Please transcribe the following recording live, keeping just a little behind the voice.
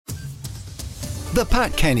The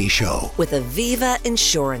Pat Kenny Show with Aviva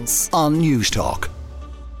Insurance on News Talk.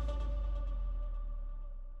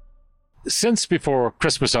 Since before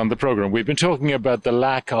Christmas on the programme, we've been talking about the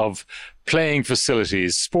lack of playing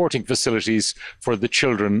facilities, sporting facilities for the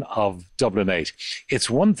children of Dublin 8. It's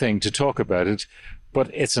one thing to talk about it,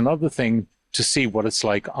 but it's another thing to see what it's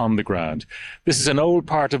like on the ground. This is an old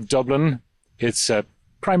part of Dublin. It's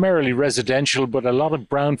primarily residential, but a lot of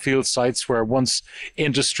brownfield sites where once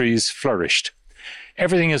industries flourished.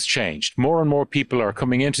 Everything has changed. More and more people are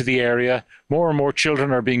coming into the area. More and more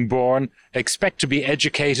children are being born, expect to be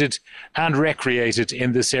educated and recreated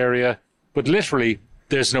in this area. But literally,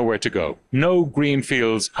 there's nowhere to go. No green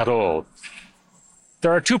fields at all.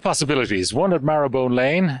 There are two possibilities, one at Marrowbone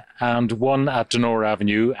Lane and one at Donore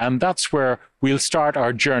Avenue, and that's where we'll start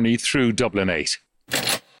our journey through Dublin 8.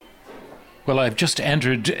 Well, I've just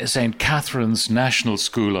entered St. Catherine's National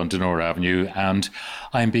School on Donore Avenue, and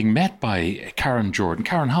I'm being met by Karen Jordan.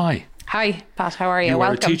 Karen, hi. Hi, Pat, how are you? You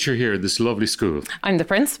Welcome. are a teacher here at this lovely school. I'm the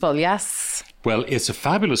principal, yes. Well, it's a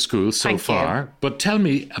fabulous school so Thank far, you. But tell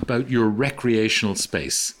me about your recreational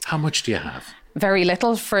space. How much do you have? Very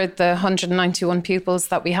little for the 191 pupils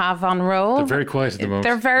that we have on roll. They're very quiet at the moment.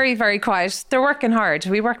 They're very, very quiet. They're working hard.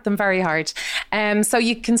 We work them very hard. So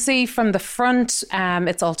you can see from the front,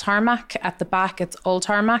 it's all tarmac. At the back, it's all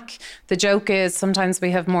tarmac. The joke is sometimes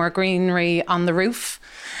we have more greenery on the roof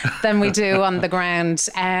than we do on the ground.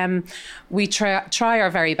 We try our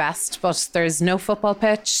very best, but there's no football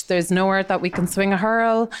pitch. There's nowhere that we can swing a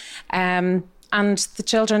hurl. And the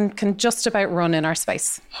children can just about run in our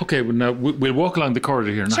space. Okay, well now we'll walk along the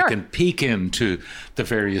corridor here and Sure. I can peek into the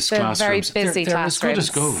various They're classrooms. very busy they're classrooms. as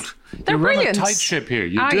good as gold. They're you brilliant. run a tight ship here,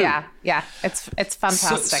 you do. Yeah, it's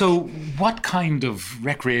fantastic. So what kind of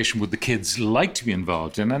recreation would the kids like to be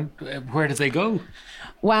involved in, and where do they go?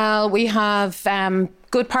 Well, we have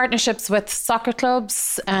good partnerships with soccer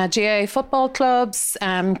clubs, GAA football clubs,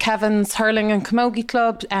 Kevin's Hurling and Camogie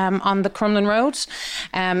Club on the Crumlin Road.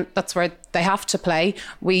 That's where they have to play.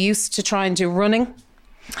 We used to try and do running.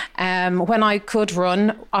 When I could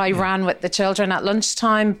run, I ran with the children at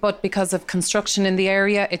lunchtime, but because of construction in the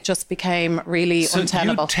area, it just became really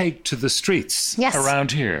untenable. So you take to the streets Yes.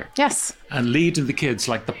 around here? Yes. And leading the kids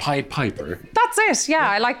like the Pied Piper? That's it, yeah,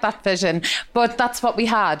 I like that vision. But that's what we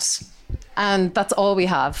had, and that's all we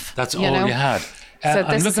have. That's all you had. So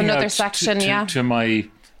I'm this is looking another out section, to my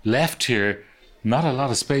left here, not a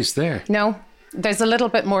lot of space there. No, there's a little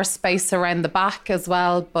bit more space around the back as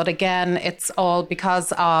well. But again, it's all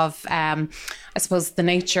because of, I suppose, the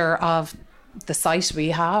nature of the site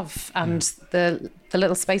we have and the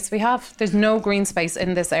little space we have. There's no green space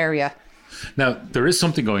in this area. Now, there is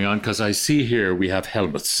something going on because I see here we have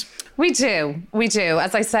helmets. We do.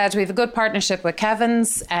 As I said, we have a good partnership with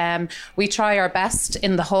Kevin's. We try our best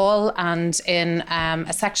in the hall and in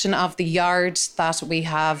a section of the yard that we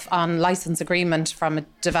have on licence agreement from a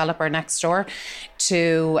developer next door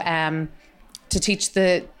to teach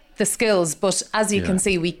the skills. But as you can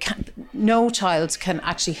see, no child can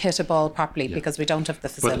actually hit a ball properly because we don't have the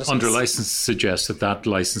facilities. But under licence suggests that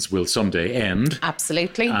licence will someday end.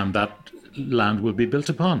 Absolutely. And that land will be built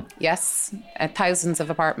upon. Yes, thousands of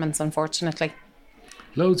apartments, unfortunately.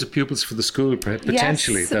 Loads of pupils for the school,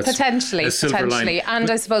 potentially. Yes, That's potentially. a silver lining. And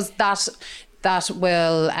I suppose that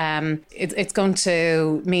will, it's going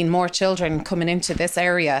to mean more children coming into this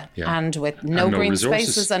area and with no green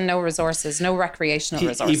spaces and no resources, no recreational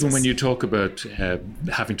resources. Even when you talk about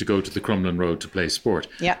having to go to the Crumlin Road to play sport.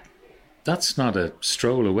 Yeah. That's not a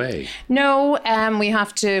stroll away. No, we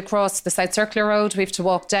have to cross the South Circular Road. We have to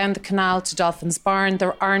walk down the canal to Dolphin's Barn.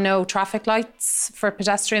 There are no traffic lights for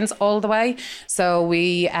pedestrians all the way. So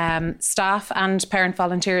we, staff and parent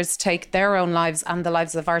volunteers, take their own lives and the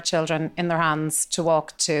lives of our children in their hands to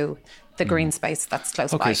walk to the green space that's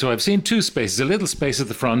close by. Okay, so I've seen two spaces, a little space at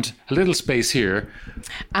the front, a little space here.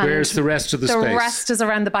 And where's the rest of the space? The rest is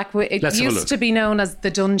around the back. It used to be known as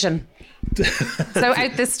the dungeon. So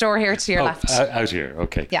out this door here to your left. Out here,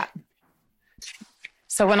 okay. Yeah.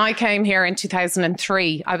 So when I came here in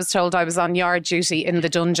 2003, I was told I was on yard duty in the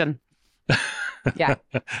dungeon. Yeah.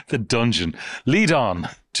 The dungeon. Lead on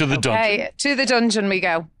to the dungeon. Okay, to the dungeon we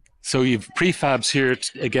go. So you've prefabs here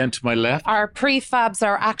again to my left. Our prefabs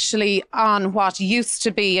are actually on what used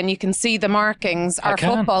to be, and you can see the markings, our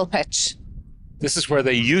football pitch. This is where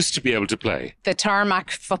they used to be able to play. The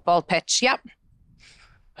tarmac football pitch, yep.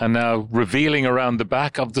 And now revealing around the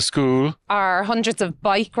back of the school are hundreds of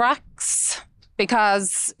bike racks.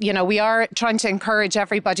 Because, you know, we are trying to encourage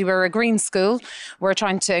everybody. We're a green school. We're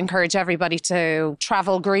trying to encourage everybody to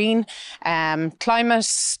travel green,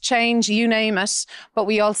 climate change, you name it. But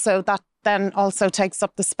we also, then also takes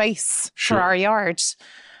up the space Sure. for our yard.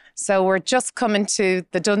 So we're just coming to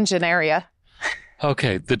the dungeon area.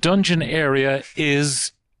 Okay, the dungeon area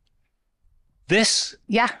is this?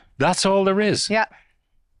 Yeah, That's all there is? yeah.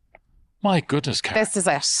 My goodness, Karen. This is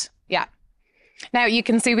it. Yeah. Now you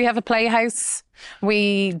can see we have a playhouse.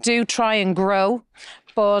 We do try and grow,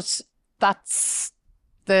 but that's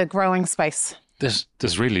the growing space.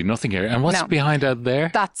 There's really nothing here. And what's No. behind out there?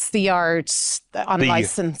 That's the yard on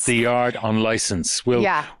license. The yard on license.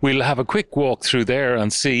 We'll have a quick walk through there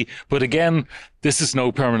and see. But again, this is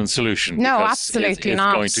no permanent solution. No, because absolutely it's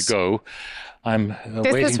not. going to go. I'm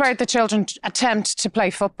This waiting. is where the children attempt to play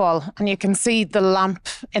football, and you can see the lamp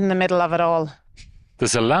in the middle of it all.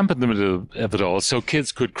 There's a lamp in the middle of it all, so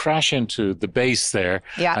kids could crash into the base there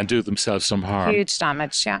and do themselves some harm. Huge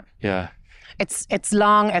damage, yeah. Yeah. It's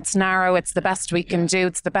long, it's narrow, it's the best we can do,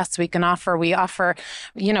 it's the best we can offer. We offer,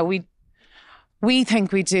 we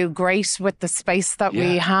think we do great with the space that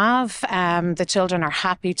we have. The children are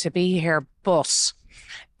happy to be here, but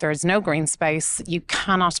there's no green space. You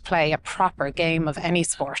cannot play a proper game of any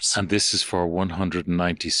sport. And this is for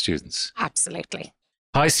 190 students. Absolutely.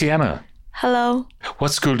 Hi, Sienna. Hello.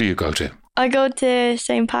 What school do you go to? I go to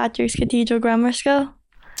St. Patrick's Cathedral Grammar School.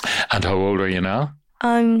 And how old are you now?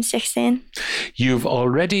 I'm 16. You've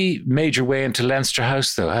already made your way into Leinster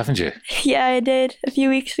House, though, haven't you? Yeah, I did a few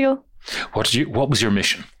weeks ago. What was your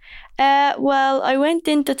mission? Well, I went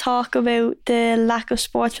in to talk about the lack of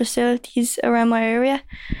sports facilities around my area,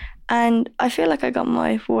 and I feel like I got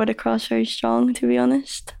my word across very strong, to be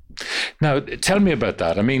honest. Now, tell me about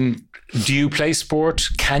that. I mean, do you play sport?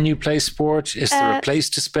 Can you play sport? Is there a place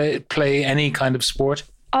to play any kind of sport?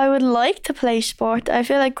 I would like to play sport. I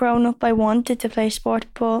feel like growing up I wanted to play sport,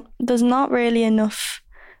 but there's not really enough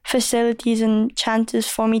facilities and chances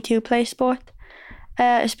for me to play sport.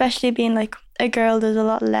 Especially being like a girl, there's a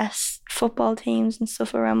lot less football teams and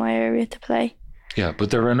stuff around my area to play. Yeah,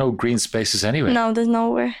 but there are no green spaces anyway. No, there's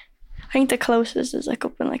nowhere. I think the closest is like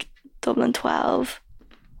up in like Dublin 12.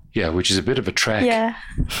 Yeah, which is a bit of a trek. Yeah.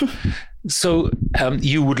 So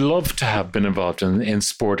you would love to have been involved in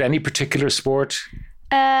sport. Any particular sport?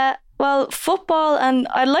 Well, football, and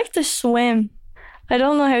I'd like to swim. I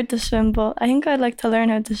don't know how to swim, but I think I'd like to learn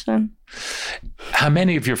how to swim. How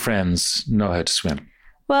many of your friends know how to swim?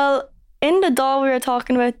 Well, in the Dáil we were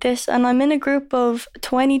talking about this, and I'm in a group of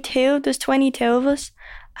 22. There's 22 of us,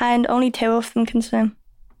 and only 2 of them can swim.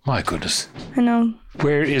 My goodness. I know.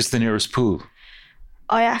 Where is the nearest pool?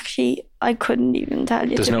 I couldn't even tell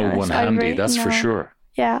you. There's to be no honest. one handy, that's for no. sure.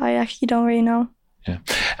 Yeah, I actually don't really know. Yeah.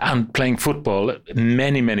 And playing football,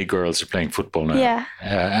 many girls are playing football now. Yeah.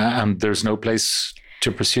 And there's no place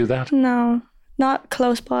to pursue that? No, not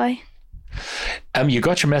close by. You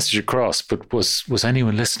got your message across, but was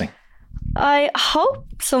anyone listening? I hope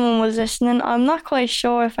someone was listening. I'm not quite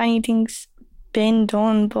sure if anything's been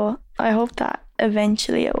done, but I hope that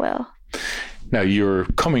eventually it will. Now, you're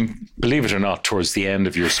coming, believe it or not, towards the end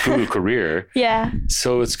of your school career. Yeah.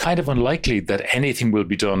 So it's kind of unlikely that anything will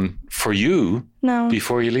be done for you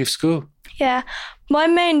before you leave school. Yeah. My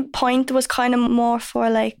main point was kind of more for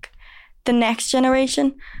like the next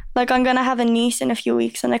generation. Like I'm going to have a niece in a few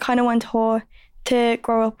weeks, and I kind of want her to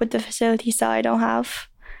grow up with the facilities that I don't have.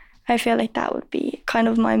 I feel like that would be kind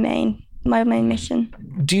of my main mission.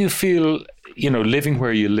 Do you feel, living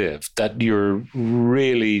where you live, that you're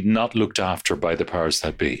really not looked after by the powers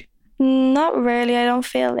that be? Not really. I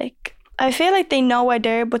feel like they know we're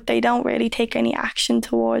there, but they don't really take any action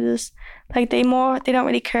towards us. Like they don't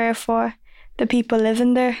really care for the people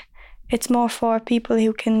living there. It's more for people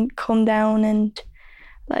who can come down and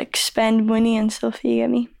like spend money and stuff, you get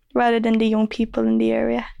me? Rather than the young people in the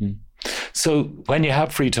area. So when you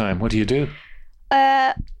have free time, what do you do?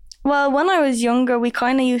 Well, when I was younger, we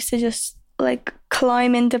kind of used to just like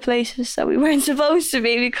climb into places that we weren't supposed to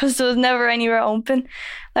be because there was never anywhere open.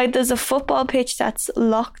 Like there's a football pitch that's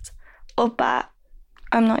locked up at,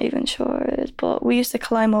 I'm not even sure where it is, but we used to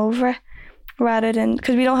climb over it rather than,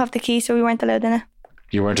 because we don't have the key, so we weren't allowed in it.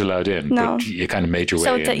 You weren't allowed in, no. But you kind of made your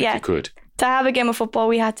way in if you could. To have a game of football,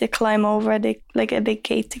 we had to climb over a big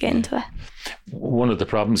gate to get into it. One of the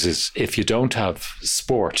problems is if you don't have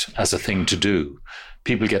sport as a thing to do,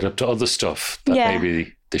 people get up to other stuff that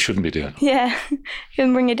maybe they shouldn't be doing. Yeah, you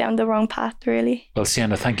can bring you down the wrong path, really. Well,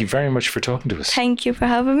 Sienna, thank you very much for talking to us. Thank you for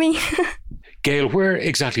having me. Gail, where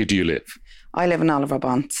exactly do you live? I live in Oliver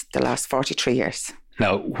Bond the last 43 years.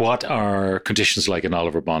 Now, what are conditions like in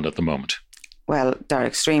Oliver Bond at the moment? Well, they're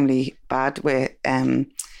extremely bad with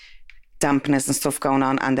dampness and stuff going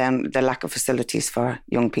on, and then the lack of facilities for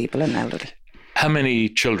young people and elderly. How many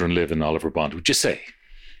children live in Oliver Bond, would you say?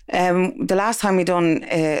 The last time we done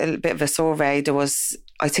a bit of a survey,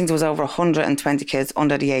 I think there was over 120 kids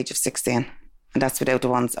under the age of 16. And that's without the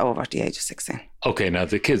ones over the age of 16. Okay, now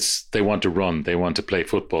the kids, they want to run, they want to play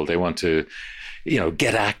football, they want to,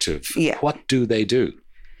 get active. Yeah. What do they do?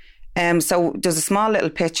 So there's a small little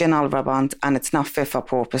pitch in Oliver Bond, and it's not fit for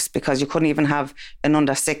purpose because you couldn't even have an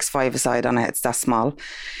under 6 5-a-side on it. It's that small.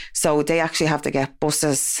 So they actually have to get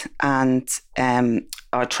buses and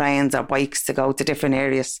or trains or bikes to go to different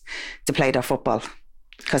areas to play their football,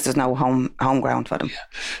 because there's no home ground for them. Yeah.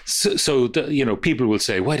 So people will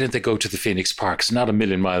say, why don't they go to the Phoenix Park? It's not a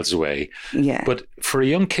million miles away. Yeah. But for a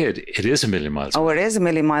young kid, it is a million miles away. Oh, it is a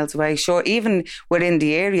million miles away. Sure, even within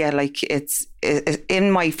the area, like it's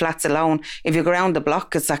in my flats alone, if you go around the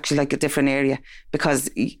block, it's actually like a different area because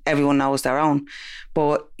everyone knows their own.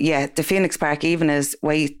 But yeah, the Phoenix Park even is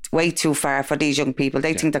way too far for these young people.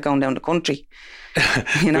 They think they're going down the country.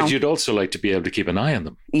 But you'd also like to be able to keep an eye on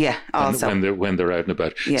them. Yeah, also. When they're out and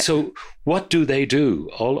about. Yeah. So what do they do?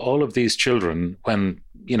 All of these children, when,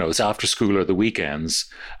 it's after school or the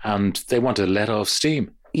weekends and they want to let off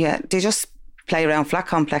steam. Yeah, they just play around flat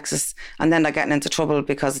complexes and then they're getting into trouble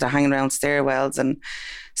because they're hanging around stairwells. And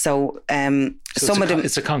so some of them...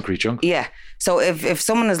 It's a concrete jungle. Yeah. So if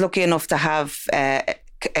someone is lucky enough to have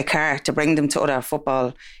a car to bring them to other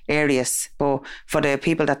football areas, but for the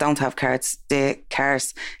people that don't have the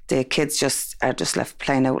kids just are just left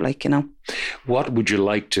playing out, What would you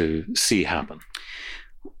like to see happen?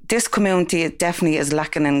 This community definitely is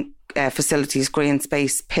lacking in facilities, green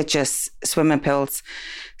space, pitches, swimming pools.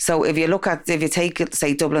 So if you take,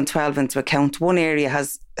 say, Dublin 12 into account, one area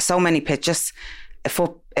has so many pitches,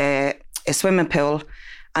 a swimming pool,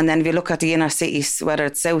 and then if you look at the inner cities, whether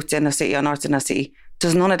it's south inner city or north inner city,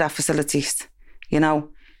 there's none of that facilities. They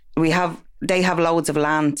have loads of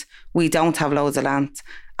land. We don't have loads of land.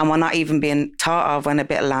 And we're not even being thought of when a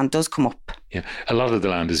bit of land does come up. Yeah, a lot of the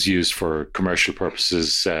land is used for commercial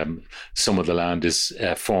purposes. Some of the land is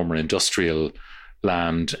former industrial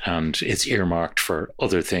land and it's earmarked for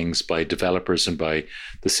other things by developers and by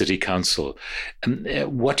the city council. And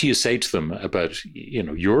what do you say to them about,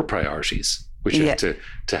 your priorities, which are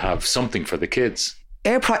to have something for the kids?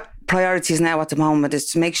 Our priorities now at the moment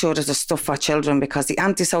is to make sure that there's stuff for children, because the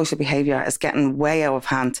antisocial behaviour is getting way out of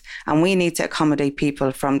hand and we need to accommodate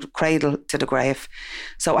people from the cradle to the grave.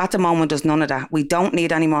 So at the moment there's none of that. We don't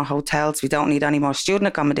need any more hotels, we don't need any more student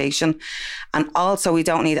accommodation, and also we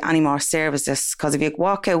don't need any more services, because if you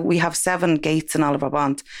walk out, we have 7 gates in Oliver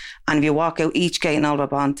Bond, and if you walk out each gate in Oliver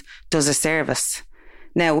Bond there's a service.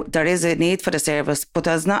 Now there is a need for the service, but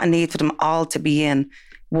there's not a need for them all to be in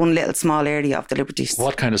one little small area of the Liberties.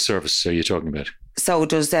 What kind of service are you talking about? So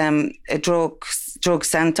there's a drug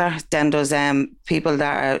centre, then there's people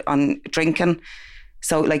that are on drinking.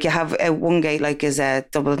 So you have one gate is a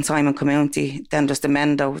Dublin Simon Community, then there's the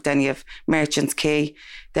Mendo, then you have Merchants Quay,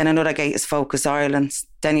 then another gate is Focus Ireland,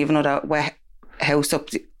 then you have another wet house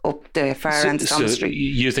up the far end of Thomas Street.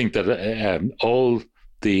 You think that all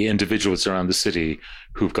the individuals around the city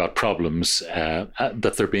who've got problems,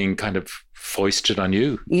 that they're being kind of foisted on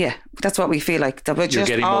you? Yeah, that's what we feel like. That we're You're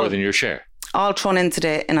getting more than your share. All thrown into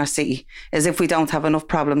the inner city, as if we don't have enough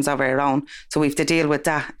problems of our own. So we have to deal with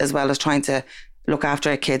that, as well as trying to look after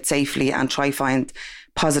our kids safely and try find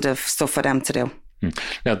positive stuff for them to do.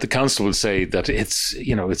 Now, the council will say that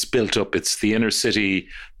it's built up, it's the inner city,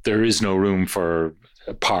 there is no room for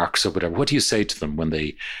parks or whatever. What do you say to them when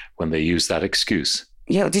they use that excuse?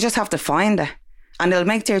 Yeah, they just have to find it. And it'll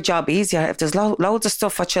make their job easier. If there's loads of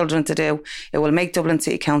stuff for children to do, it will make Dublin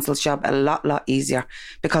City Council's job a lot easier,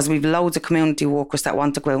 because we've loads of community workers that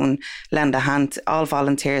want to go out and lend a hand. All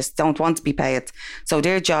volunteers don't want to be paid. So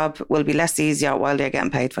their job will be less easier while they're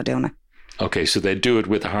getting paid for doing it. Okay, so they do it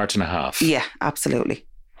with a heart and a half. Yeah, absolutely.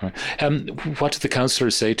 Right. What do the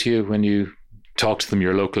councillors say to you when you talk to them,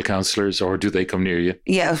 your local councillors, or do they come near you?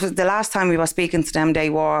 Yeah, it was the last time we were speaking to them, they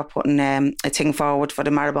were putting a thing forward for the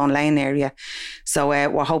Marylebone Lane area. So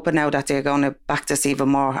we're hoping now that they're going to back this even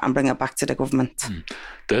more and bring it back to the government.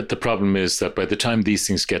 The problem is that by the time these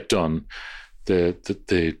things get done, the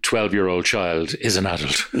 12-year-old child is an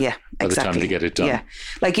adult. Yeah, by the time they get it done. Yeah,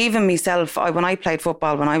 even myself, when I played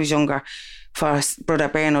football when I was younger for Brother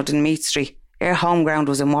Bernard in Meath Street, our home ground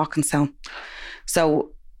was in Walkinstown.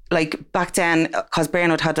 So back then, because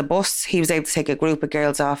Bernard had a bus, he was able to take a group of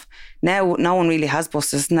girls off. Now, no one really has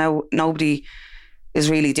buses. Now, nobody is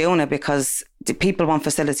really doing it because the people want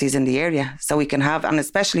facilities in the area so we can have, and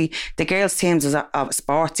especially the girls' teams of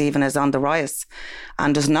sports even is on the rise,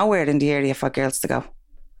 and there's nowhere in the area for girls to go.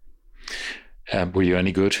 Were you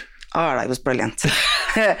any good? All right, it was brilliant.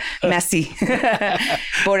 Messy.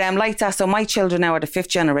 But like that, so my children now are the fifth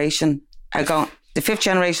generation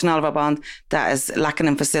all of our bond that is lacking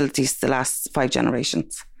in facilities the last 5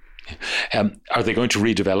 generations. Are they going to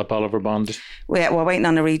redevelop Oliver Bond? We're waiting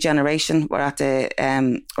on a regeneration. We're at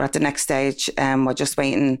the next stage. We're just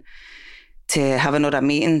waiting to have another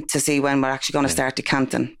meeting to see when we're actually going to start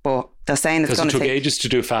decanting. But they're saying it's going to take... Because it took ages to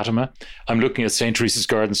do Fatima. I'm looking at St. Teresa's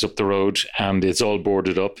Gardens up the road and it's all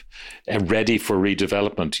boarded up, ready for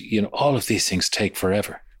redevelopment. You know, all of these things take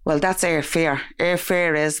forever. Well, that's our fear. Our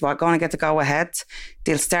fear is we're going to get to go ahead.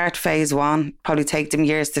 They'll start phase 1, probably take them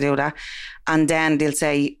years to do that. And then they'll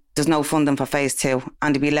say there's no funding for phase 2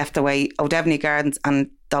 and they'll be left away O'Devney Gardens and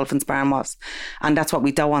Dolphins Barn was. And that's what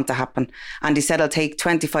we don't want to happen. And they said it'll take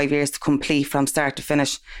 25 years to complete from start to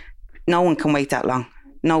finish. No one can wait that long.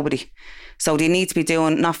 Nobody. So they need to be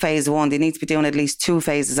doing, not phase 1, they need to be doing at least 2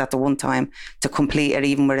 phases at the one time to complete it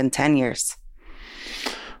even within 10 years.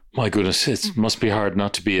 My goodness, it must be hard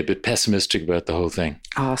not to be a bit pessimistic about the whole thing.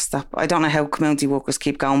 Oh, stop. I don't know how community workers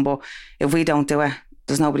keep going, but if we don't do it,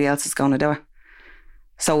 there's nobody else that's going to do it.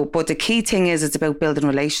 So, but the key thing is it's about building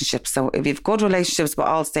relationships. So if you've good relationships with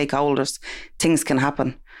all stakeholders, things can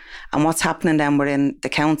happen. And what's happening then within the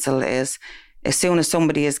council is as soon as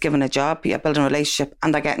somebody is given a job, you're building a relationship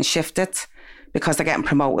and they're getting shifted because they're getting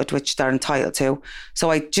promoted, which they're entitled to.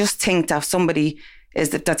 So I just think that if somebody is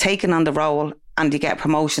that they're taking on the role and you get a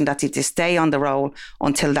promotion, that you to stay on the role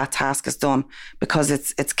until that task is done, because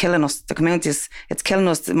it's killing us. The communities, it's killing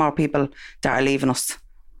us, the more people that are leaving us.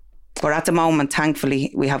 But at the moment,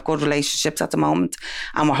 thankfully, we have good relationships at the moment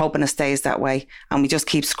and we're hoping it stays that way. And we just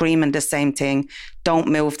keep screaming the same thing. Don't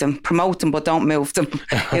move them. Promote them, but don't move them,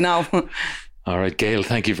 you know. All right, Gail,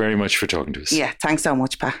 thank you very much for talking to us. Yeah, thanks so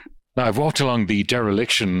much, Pat. Now, I've walked along the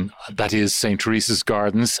dereliction that is St. Teresa's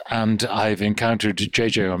Gardens and I've encountered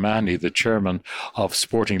JJ O'Mahony, the chairman of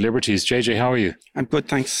Sporting Liberties. JJ, how are you? I'm good,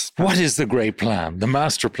 thanks. What is the great plan, the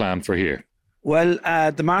master plan for here? Well,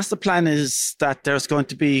 the master plan is that there's going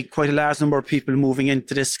to be quite a large number of people moving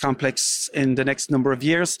into this complex in the next number of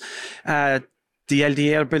years. The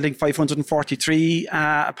LDA are building 543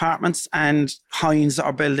 apartments and Hines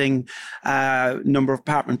are building a number of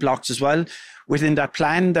apartment blocks as well. Within that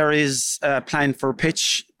plan, there is a plan for a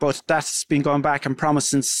pitch, but that's been going back and promised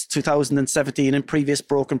since 2017 in previous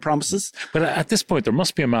broken promises. But at this point, there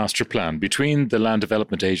must be a master plan between the Land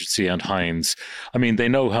Development Agency and Hines. I mean, they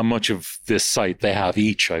know how much of this site they have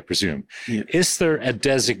each, I presume. Yeah. Is there a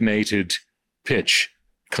designated pitch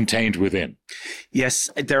contained within? Yes,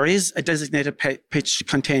 there is a designated pitch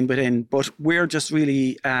contained within, but we're just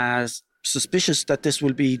really suspicious that this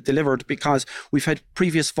will be delivered because we've had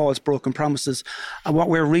previous false broken promises. And what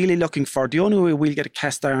we're really looking for, the only way we'll get a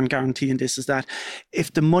cast iron guarantee in this is that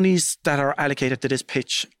if the monies that are allocated to this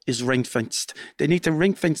pitch is ring fenced, they need to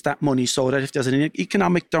ring fence that money so that if there's an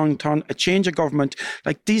economic downturn, a change of government,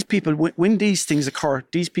 like these people, when these things occur,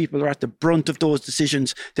 these people are at the brunt of those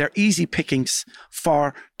decisions. They're easy pickings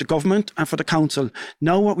for the government and for the council.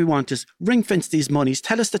 Now what we want is ring fence these monies.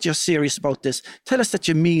 Tell us that you're serious about this. Tell us that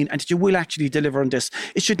you mean and that you will actually deliver on this.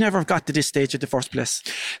 It should never have got to this stage in the first place.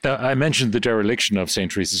 Now, I mentioned the dereliction of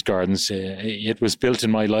St. Teresa's Gardens. It was built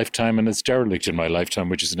in my lifetime and it's derelict in my lifetime,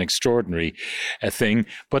 which is an extraordinary thing.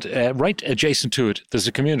 But right adjacent to it, there's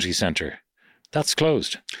a community centre. That's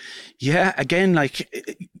closed. Yeah, again,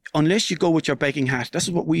 like, unless you go with your begging hat, this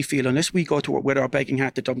is what we feel, unless we go to with our begging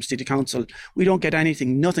hat to Dublin City Council, we don't get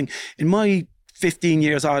anything, nothing. In my 15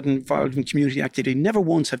 years odd involved in community activity, never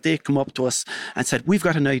once have they come up to us and said, we've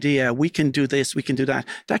got an idea, we can do this, we can do that.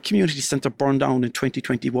 That community centre burned down in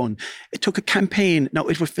 2021. It took a campaign. Now,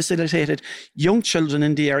 it facilitated young children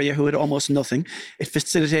in the area who had almost nothing. It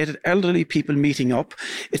facilitated elderly people meeting up.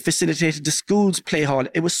 It facilitated the school's play hall.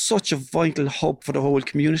 It was such a vital hub for the whole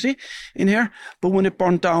community in here. But when it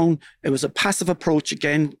burned down, it was a passive approach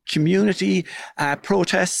again, community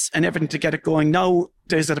protests and everything to get it going. Now,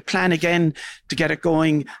 there's a plan again to get it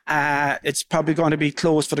going. It's probably going to be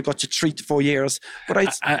closed for the guts of 3 to 4 years.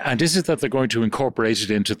 But and is it that they're going to incorporate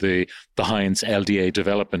it into the Hines LDA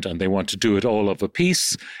development and they want to do it all of a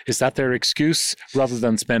piece? Is that their excuse rather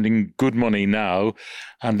than spending good money now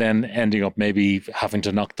and then ending up maybe having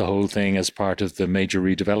to knock the whole thing as part of the major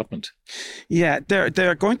redevelopment? Yeah,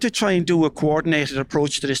 they're going to try and do a coordinated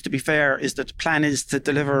approach to this. To be fair, is that the plan is to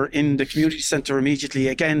deliver in the community centre immediately.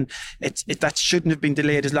 Again, that shouldn't have been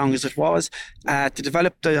delayed as long as it was. To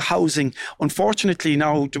develop the housing, unfortunately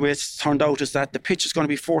now the way it's turned out is that the pitch is going to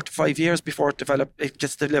be 4 to 5 years before it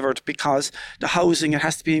gets delivered, because the housing, it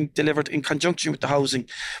has to be delivered in conjunction with the housing.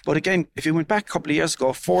 But again, if you went back a couple of years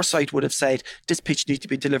ago, Foresight would have said this pitch needs to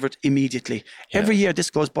be delivered immediately. Every year this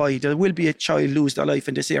goes by, there will be a child lose their life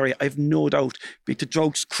in this area. I've no doubt, be it to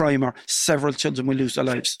drugs, crime, or several children will lose their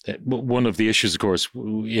lives. One of the issues, of course,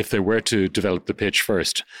 if they were to develop the pitch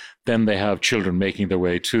first, then they have children making their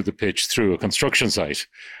way to the pitch through a construction site.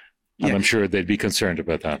 And I'm sure they'd be concerned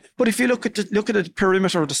about that. But if you look at the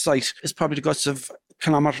perimeter of the site, it's probably the guts of 1.5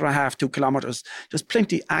 kilometres, 2 kilometres. There's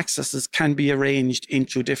plenty accesses can be arranged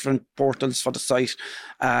into different portals for the site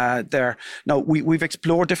there. Now, we've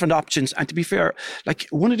explored different options. And to be fair, like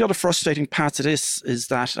one of the other frustrating parts of this is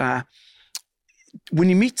that when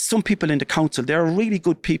you meet some people in the council, there are really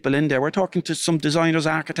good people in there. We're talking to some designers,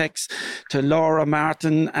 architects, to Laura,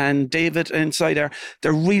 Martin and David inside there.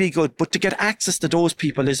 They're really good. But to get access to those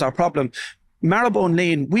people is our problem. Marrowbone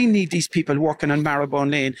Lane, we need these people working on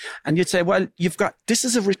Marrowbone Lane. And you'd say, well, this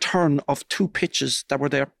is a return of 2 pitches that were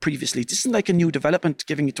there previously. This isn't like a new development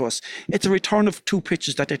giving it to us. It's a return of 2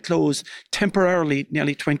 pitches that they closed temporarily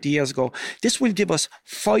nearly 20 years ago. This will give us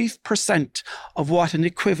 5% of what an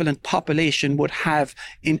equivalent population would have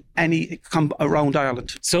in any around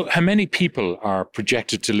Ireland. So how many people are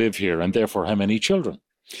projected to live here, and therefore how many children?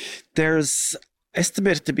 There's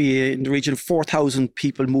estimated to be in the region of 4,000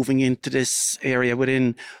 people moving into this area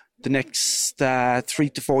within the next 3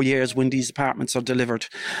 to 4 years when these apartments are delivered.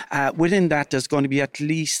 Within that, there's going to be at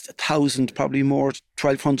least 1,000, probably more,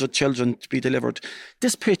 1,200 children to be delivered.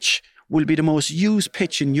 This pitch will be the most used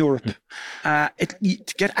pitch in Europe.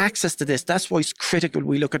 To get access to this, that's why it's critical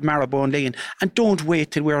we look at Marrowbone Lane, and don't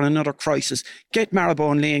wait till we're in another crisis. Get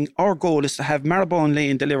Marrowbone Lane. Our goal is to have Marrowbone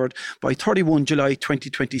Lane delivered by 31 July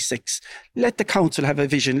 2026. Let the council have a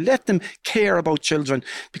vision. Let them care about children,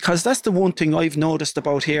 because that's the one thing I've noticed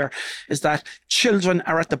about here is that children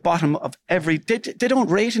are at the bottom of they don't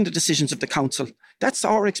rate in the decisions of the council. That's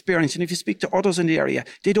our experience. And if you speak to others in the area,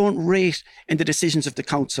 they don't rate in the decisions of the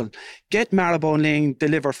council. Get Marrowbone Lane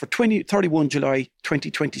delivered for 31 July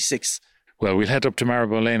 2026. Well, we'll head up to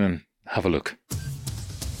Marrowbone Lane and have a look.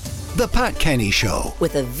 The Pat Kenny Show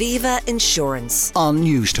with Aviva Insurance on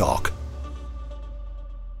News Talk.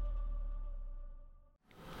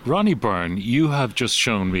 Ronnie Byrne, you have just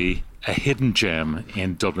shown me a hidden gem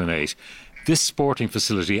in Dublin 8. This sporting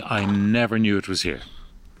facility, I never knew it was here.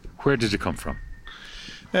 Where did it come from?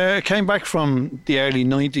 It came back from the early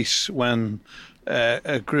 90s when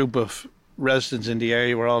a group of residents in the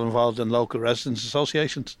area were all involved in local residents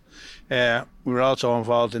associations. We were also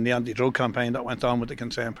involved in the anti-drug campaign that went on with the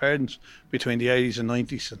concerned parents between the 80s and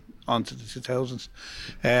 90s and on to the 2000s.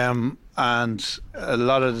 And a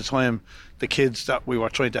lot of the time, the kids that we were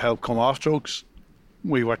trying to help come off drugs,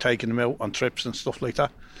 we were taking them out on trips and stuff like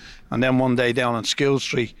that. And then one day down on School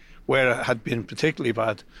Street, where it had been particularly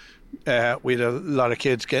bad, we had a lot of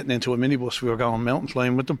kids getting into a minibus. We were going mountain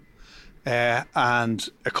climbing with them. And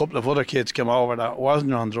a couple of other kids came over that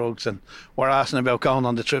wasn't on drugs and were asking about going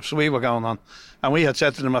on the trips we were going on. And we had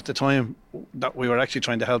said to them at the time that we were actually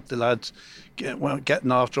trying to help the lads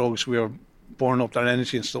getting off drugs. We were burning up their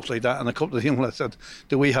energy and stuff like that. And a couple of young lads said,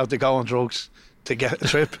 do we have to go on drugs to get a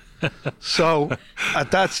trip? So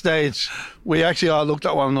at that stage, we actually all looked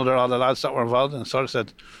at one another, all the lads that were involved, and sort of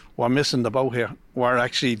said, we're missing the boat here. We're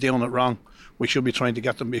actually doing it wrong. We should be trying to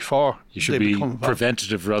get them before. You should be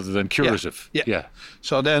preventative rather than curative. Yeah.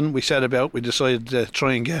 So then we decided to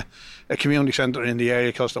try and get a community centre in the area,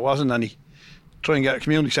 because there wasn't any. Try and get a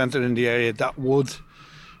community centre in the area that would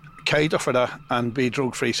cater for that and be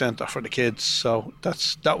drug-free centre for the kids. So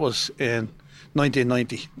that was in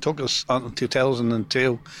 1990. It took us until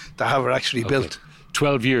 2002 to have it actually built.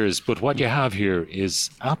 12 years, but what you have here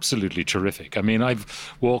is absolutely terrific. I mean,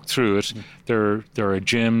 I've walked through it. There are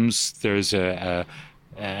gyms. There's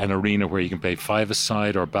an arena where you can play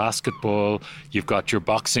five-a-side or basketball. You've got your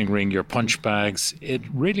boxing ring, your punch bags. It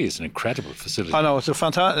really is an incredible facility. I know, it's a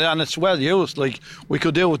fantastic, and it's well used. Like, we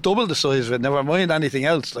could do with double the size of it, never mind anything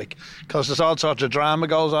else. Like, because there's all sorts of drama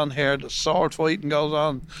goes on here. There's sword fighting goes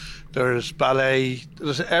on. There's ballet.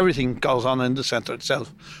 There's everything goes on in the centre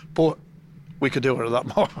itself. But we could do it a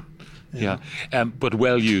lot more. Yeah. But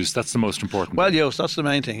well used, that's the most important. Well used, that's the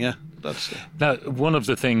main thing, yeah. Now, one of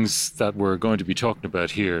the things that we're going to be talking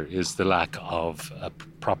about here is the lack of a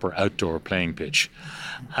proper outdoor playing pitch.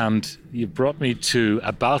 And you brought me to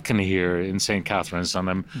a balcony here in St. Catherine's, and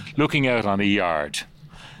I'm looking out on a yard.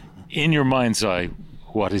 In your mind's eye,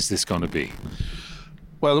 what is this going to be?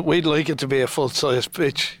 Well, we'd like it to be a full-size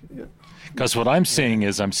pitch. Because what I'm seeing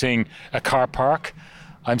is a car park,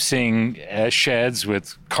 I'm seeing sheds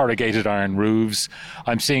with corrugated iron roofs.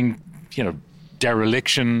 I'm seeing,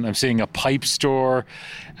 dereliction. I'm seeing a pipe store.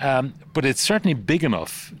 But it's certainly big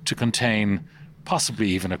enough to contain possibly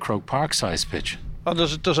even a Croke Park-sized pitch. Well,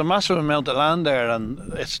 there's a massive amount of land there,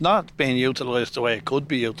 and it's not being utilised the way it could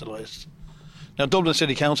be utilised. Now, Dublin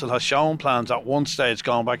City Council has shown plans at one stage,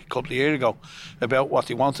 going back a couple of years ago, about what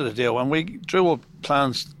they wanted to do, and we drew up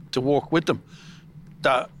plans to work with them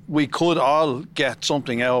that we could all get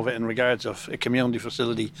something out of it in regards of a community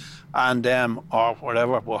facility and them or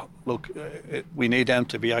whatever. But look, we need them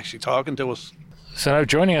to be actually talking to us. So now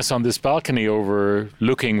joining us on this balcony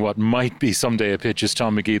overlooking what might be someday a pitch is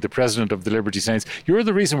Tom McGee, the president of the Liberty Saints. You're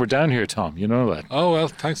the reason we're down here, Tom. You know that. Oh, well,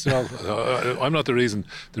 thanks to all. I'm not the reason.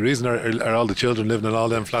 The reason are all the children living in all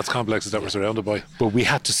them flats complexes that we're surrounded by. But we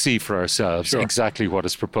had to see for ourselves exactly what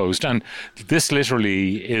is proposed. And this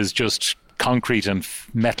literally is just concrete and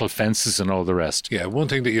metal fences and all the rest. Yeah, one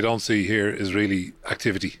thing that you don't see here is really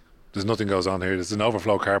activity. There's nothing goes on here. There's an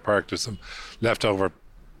overflow car park. There's some leftover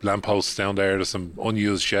lampposts down there. There's some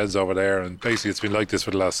unused sheds over there. And basically it's been like this for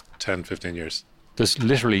the last 10, 15 years. There's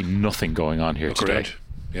literally nothing going on here today. Correct.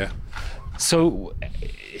 Yeah. So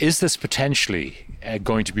is this potentially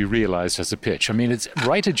going to be realised as a pitch? I mean, it's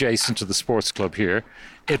right adjacent to the sports club here.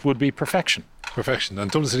 It would be perfection. Perfection. And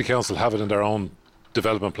Dublin City Council have it in their own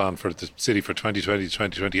development plan for the city for 2020 to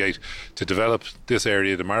 2028 to develop this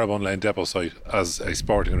area, the Marylebone Lane depot site, as a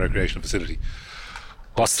sporting and recreational facility.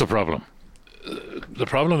 What's the problem? The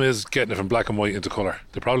problem is getting it from black and white into colour.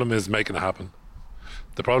 The problem is making it happen.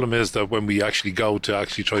 The problem is that when we actually go to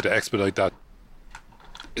actually try to expedite that,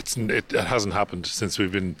 it hasn't happened since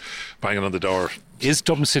we've been banging on the door. Is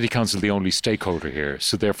Dublin City Council the only stakeholder here,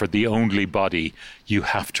 so therefore the only body you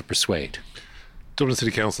have to persuade? Dublin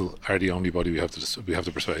City Council are the only body we have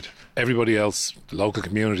to persuade. Everybody else, the local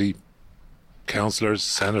community, councillors,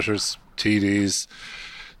 senators, TDs,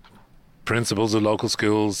 principals of local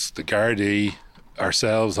schools, the Gardaí,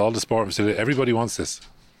 ourselves, all the sport facility, everybody wants this.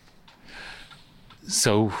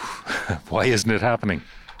 So why isn't it happening?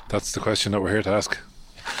 That's the question that we're here to ask.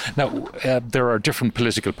 Now, there are different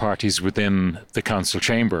political parties within the council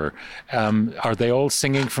chamber. Are they all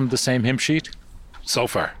singing from the same hymn sheet? So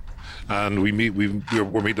far. And we're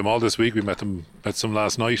meeting them all this week. We met some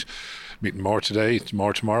last night, meeting more today,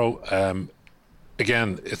 more tomorrow.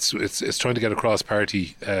 Again, it's trying to get across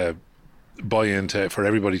party buy-in for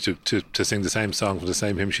everybody to sing the same song for the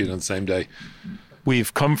same hymn sheet on the same day.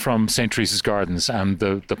 We've come from St. Teresa's Gardens, and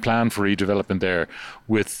the plan for redevelopment there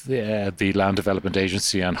with the Land Development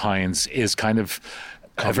Agency and Hines is kind of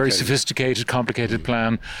a very sophisticated, complicated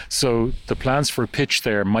plan. So the plans for a pitch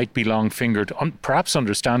there might be long-fingered, perhaps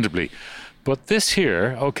understandably. But this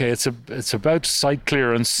here, okay, it's about site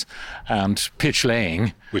clearance and pitch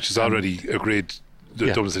laying. Which is already agreed, the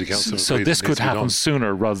Dublin City Council. So this could happen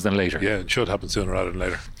sooner rather than later. Yeah, it should happen sooner rather than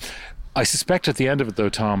later. I suspect at the end of it, though,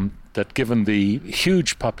 Tom, that given the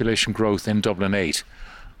huge population growth in Dublin 8,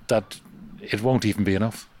 that it won't even be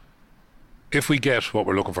enough. If we get what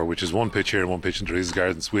we're looking for, which is one pitch here and one pitch in Teresa's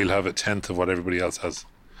Gardens, we'll have a tenth of what everybody else has.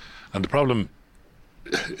 And the problem,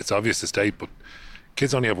 it's obvious to state, but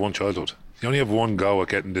kids only have one childhood. They only have one go at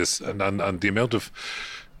getting this. And the amount of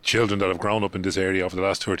children that have grown up in this area over the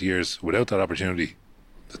last 30 years without that opportunity,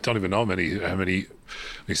 I don't even know how many.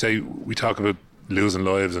 We talk about losing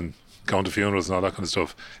lives and going to funerals and all that kind of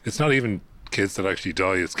stuff. It's not even kids that actually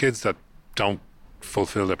die. It's kids that don't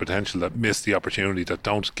fulfill their potential, that miss the opportunity, that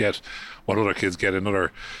don't get what other kids get in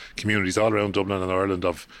other communities all around Dublin and Ireland,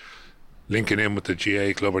 of linking in with the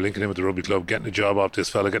GA club or linking in with the rugby club, getting a job off this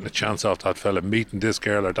fella, getting a chance off that fella, meeting this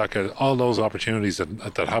girl or that girl. All those opportunities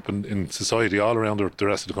that happen in society all around the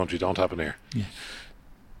rest of the country don't happen here. Yeah.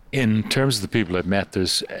 In terms of the people I've met,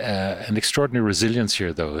 there's an extraordinary resilience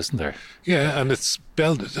here, though, isn't there? Yeah, and it's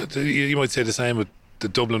spelled. You might say the same with the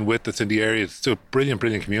Dublin wit that's in the area. It's still a brilliant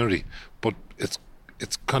community, but it's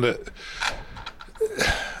kind of.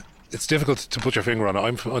 It's difficult to put your finger on it.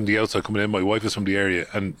 I'm on the outside coming in. My wife is from the area,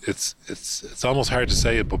 and it's almost hard to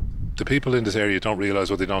say it, but the people in this area don't realise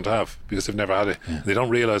what they don't have because they've never had it. Yeah. They don't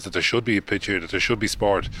realise that there should be a pitch here, that there should be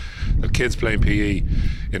sport, that kids playing PE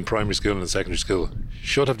in primary school and secondary school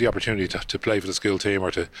should have the opportunity to play for the school team or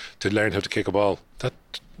to learn how to kick a ball. That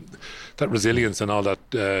resilience and all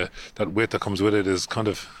that wit that comes with it is kind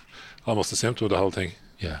of almost a symptom of the whole thing.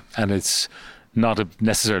 Yeah, and it's not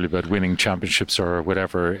necessarily about winning championships or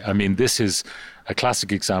whatever. I mean, this is a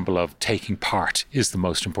classic example of taking part is the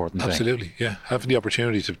most important thing. Absolutely, yeah. Having the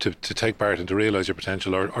opportunity to take part and to realise your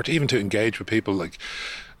potential, or to even to engage with people like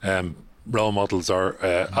role models or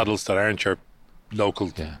adults that aren't your local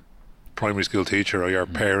primary school teacher or your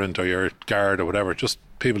parent or your guard or whatever, just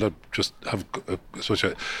people that just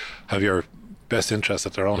have your best interest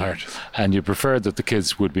at their own heart. And you prefer that the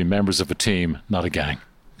kids would be members of a team, not a gang.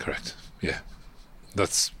 Correct. Yeah.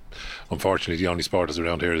 That's unfortunately the only sport that's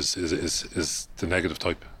around here is the negative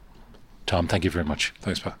type. Tom, thank you very much.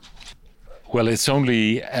 Thanks, Pat. Well, it's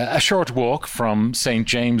only a short walk from St.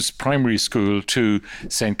 James Primary School to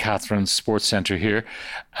St. Catherine's Sports Centre here.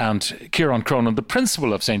 And Kieran Cronin, the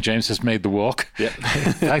principal of St. James, has made the walk. Yeah.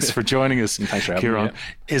 Thanks for joining us, Thanks for having Kieran. me.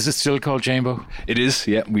 Yeah. Is it still called Jambo? It is,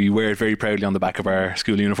 yeah. We wear it very proudly on the back of our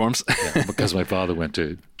school uniforms. Yeah, because my father went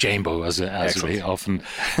to Jambo, as he often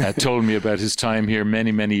told me about his time here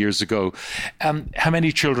many, many years ago. How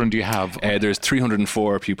many children do you have? There's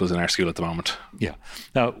 304 pupils in our school at the moment. Yeah.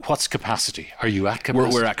 Now, what's capacity? Are you at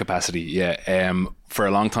capacity? We're at capacity, yeah. For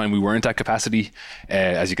a long time, we weren't at capacity.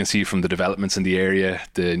 As you can see from the developments in the area,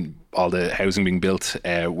 all the housing being built,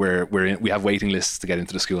 we have waiting lists to get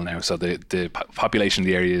into the school now. So the population in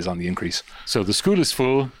the area is on the increase. So the school is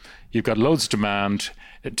full. You've got loads of demand.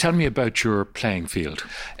 Tell me about your playing field.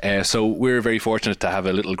 So we're very fortunate to have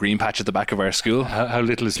a little green patch at the back of our school. How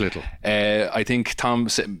little is little? I think Tom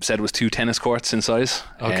said it was 2 tennis courts in size.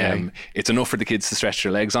 Okay. It's enough for the kids to stretch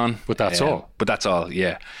their legs on. But that's all? But that's all,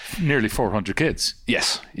 yeah. Nearly 400 kids?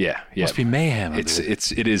 Yes, yeah. Must be mayhem. It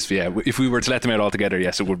is, yeah. If we were to let them out altogether,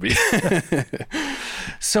 yes, it would be.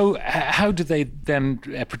 So how do they then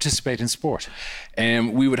participate in sport?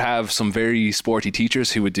 We would have some very sporty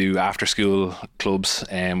teachers who would do after-school clubs.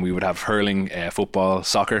 We would have hurling, football,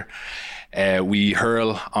 soccer. We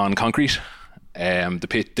hurl on concrete.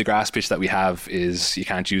 The grass pitch that we have is you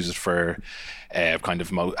can't use it for kind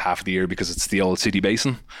of half of the year because it's the old city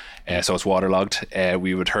basin, so it's waterlogged.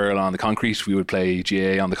 We would hurl on the concrete. We would play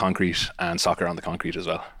GAA on the concrete and soccer on the concrete as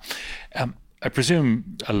well. I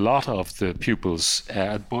presume a lot of the pupils,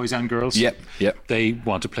 boys and girls, yep, they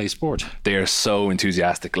want to play sport. They are so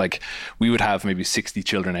enthusiastic. Like we would have maybe 60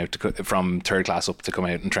 children out from third class up to come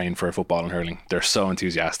out and train for football and hurling. They're so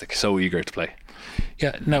enthusiastic, so eager to play.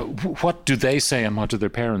 Yeah. Now, what do they say and what do their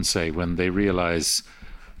parents say when they realise,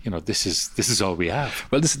 this is all we have?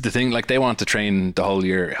 Well, this is the thing. Like they want to train the whole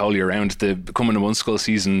year round. The Coming to One School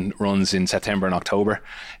season runs in September and October,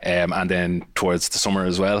 and then towards the summer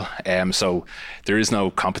as well. So there is no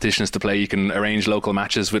competitions to play. You can arrange local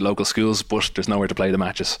matches with local schools, but there's nowhere to play the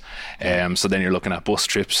matches. So then you're looking at bus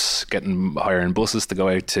trips, hiring buses to go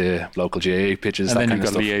out to local GAA pitches. And then you've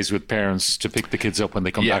got to liaise with parents to pick the kids up when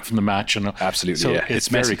they come back from the match. Absolutely. So yeah. it's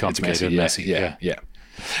very complicated and messy. Yeah.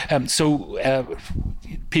 So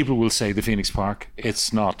people will say the Phoenix Park,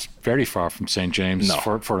 it's not very far from St. James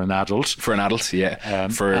for an adult. For an adult, yeah.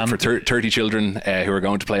 For 30 children who are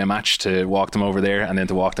going to play a match, to walk them over there and then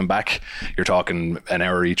to walk them back, you're talking an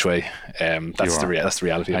hour each way. That's the reality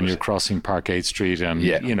of it. And you're crossing Parkgate Street and,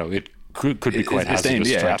 it could be quite hazardous.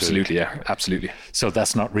 Yeah, absolutely. So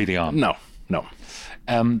that's not really on? No.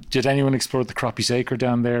 Did anyone explore the Croppy's Acre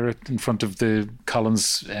down there in front of the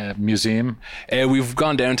Collins Museum? We've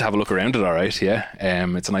gone down to have a look around it, all right, yeah.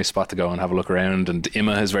 It's a nice spot to go and have a look around. And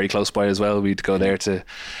Imma is very close by as well. We'd go there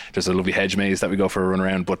there's a lovely hedge maze that we go for a run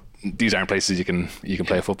around, but these aren't places you can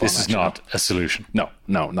play a football match. This is not a solution. No,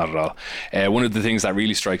 not at all. One of the things that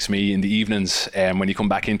really strikes me in the evenings when you come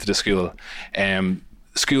back into the school,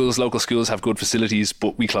 local schools have good facilities,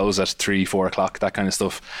 but we close at 3-4 o'clock, that kind of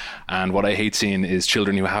stuff. And what I hate seeing is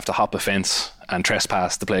children who have to hop a fence and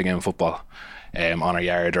trespass to play a game of football on a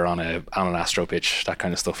yard or on an astro pitch, that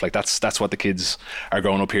kind of stuff. Like that's what the kids are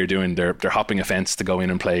growing up here doing. They're hopping a fence to go in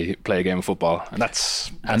and play a game of football, and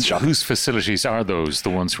that's shocking. Whose facilities are those? The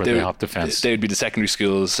ones where they hop the fence? They would be the secondary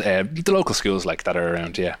schools, the local schools like that are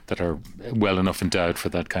around, yeah, that are well enough endowed for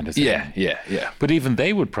that kind of thing. Yeah. But even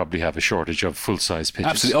they would probably have a shortage of full-size pitches.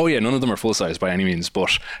 Absolutely. Oh yeah, none of them are full-size by any means,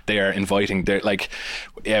 but they are inviting. They're like,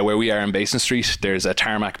 where we are in Basin Street, there's a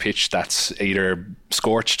tarmac pitch that's either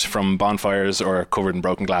scorched from bonfires or covered in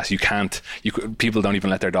broken glass. People don't even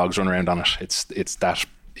let their dogs run around on it. It's that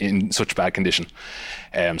in such bad condition.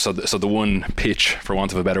 So the one pitch, for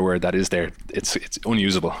want of a better word, that is there, it's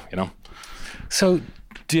unusable. So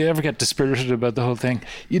do you ever get dispirited about the whole thing?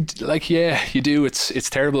 You do. It's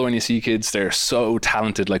terrible when you see kids. They're so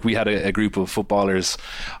talented. Like we had a group of footballers.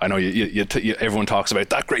 I know everyone talks about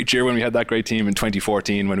that great year when we had that great team in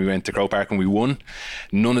 2014 when we went to Croke Park and we won.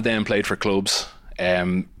 None of them played for clubs.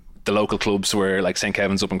 The local clubs were like St.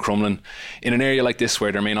 Kevin's up in Crumlin. In an area like this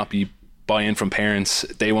where there may not be buy-in from parents,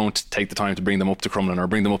 they won't take the time to bring them up to Crumlin or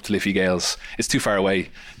bring them up to Liffey Gales. It's too far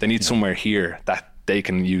away. They need somewhere here that they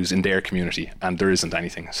can use in their community, and there isn't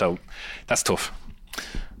anything. So that's tough.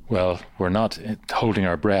 Well, we're not holding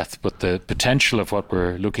our breath, but the potential of what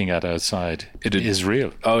we're looking at outside is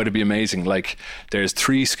real. Oh, it'd be amazing. Like, there's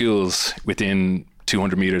 3 schools within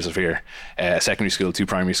 200 meters of here, a secondary school, 2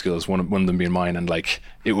 primary schools, one of them being mine, and like,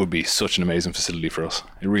 it would be such an amazing facility for us.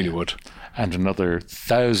 It really would. And another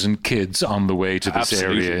 1,000 kids on the way to this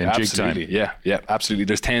area in jig time. Yeah, absolutely.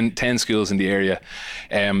 There's 10 schools in the area.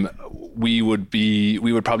 We would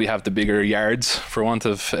probably have the bigger yards, for want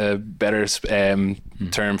of a better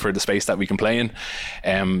term for the space that we can play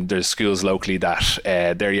in. There's schools locally that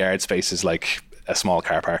their yard space is like a small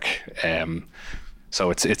car park. So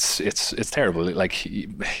it's terrible. Like,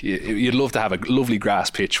 you'd love to have a lovely grass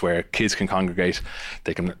pitch where kids can congregate,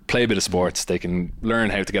 they can play a bit of sports, they can learn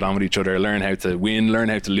how to get on with each other, learn how to win, learn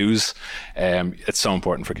how to lose. It's so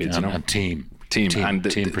important for kids, and team and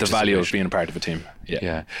the value of being a part of a team.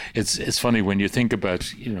 Yeah. It's funny when you think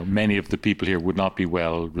about, many of the people here would not be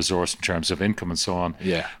well resourced in terms of income and so on.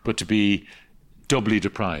 Yeah. But to be doubly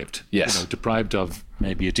deprived. Yes. Deprived of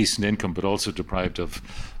maybe a decent income, but also deprived of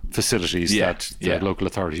facilities that the local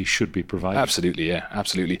authority should be providing.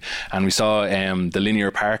 Absolutely. And we saw the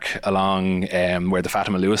linear park along where the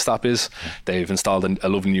Fatima Lewis stop is. They've installed a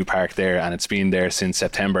lovely new park there, and it's been there since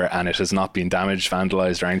September, and it has not been damaged,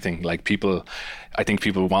 vandalised or anything. Like, I think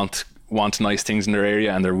people want nice things in their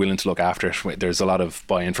area, and they're willing to look after it. There's a lot of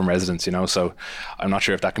buy-in from residents, so I'm not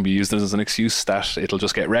sure if that can be used as an excuse that it'll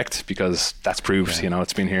just get wrecked, because that's proved,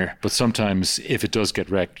 it's been here. But sometimes if it does get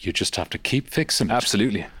wrecked, you just have to keep fixing it.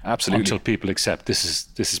 Absolutely. Until people accept this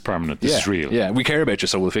is permanent, this is real. Yeah, we care about you,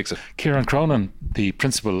 so we'll fix it. Kieran Cronin, the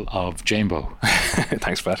principal of Jambo.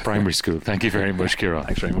 Thanks, Pat. Primary School. Thank you very much, Kieran.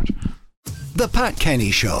 Thanks very much. The Pat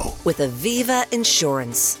Kenny Show. With Aviva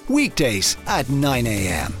Insurance. Weekdays at 9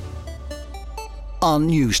 a.m. on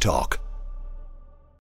News Talk.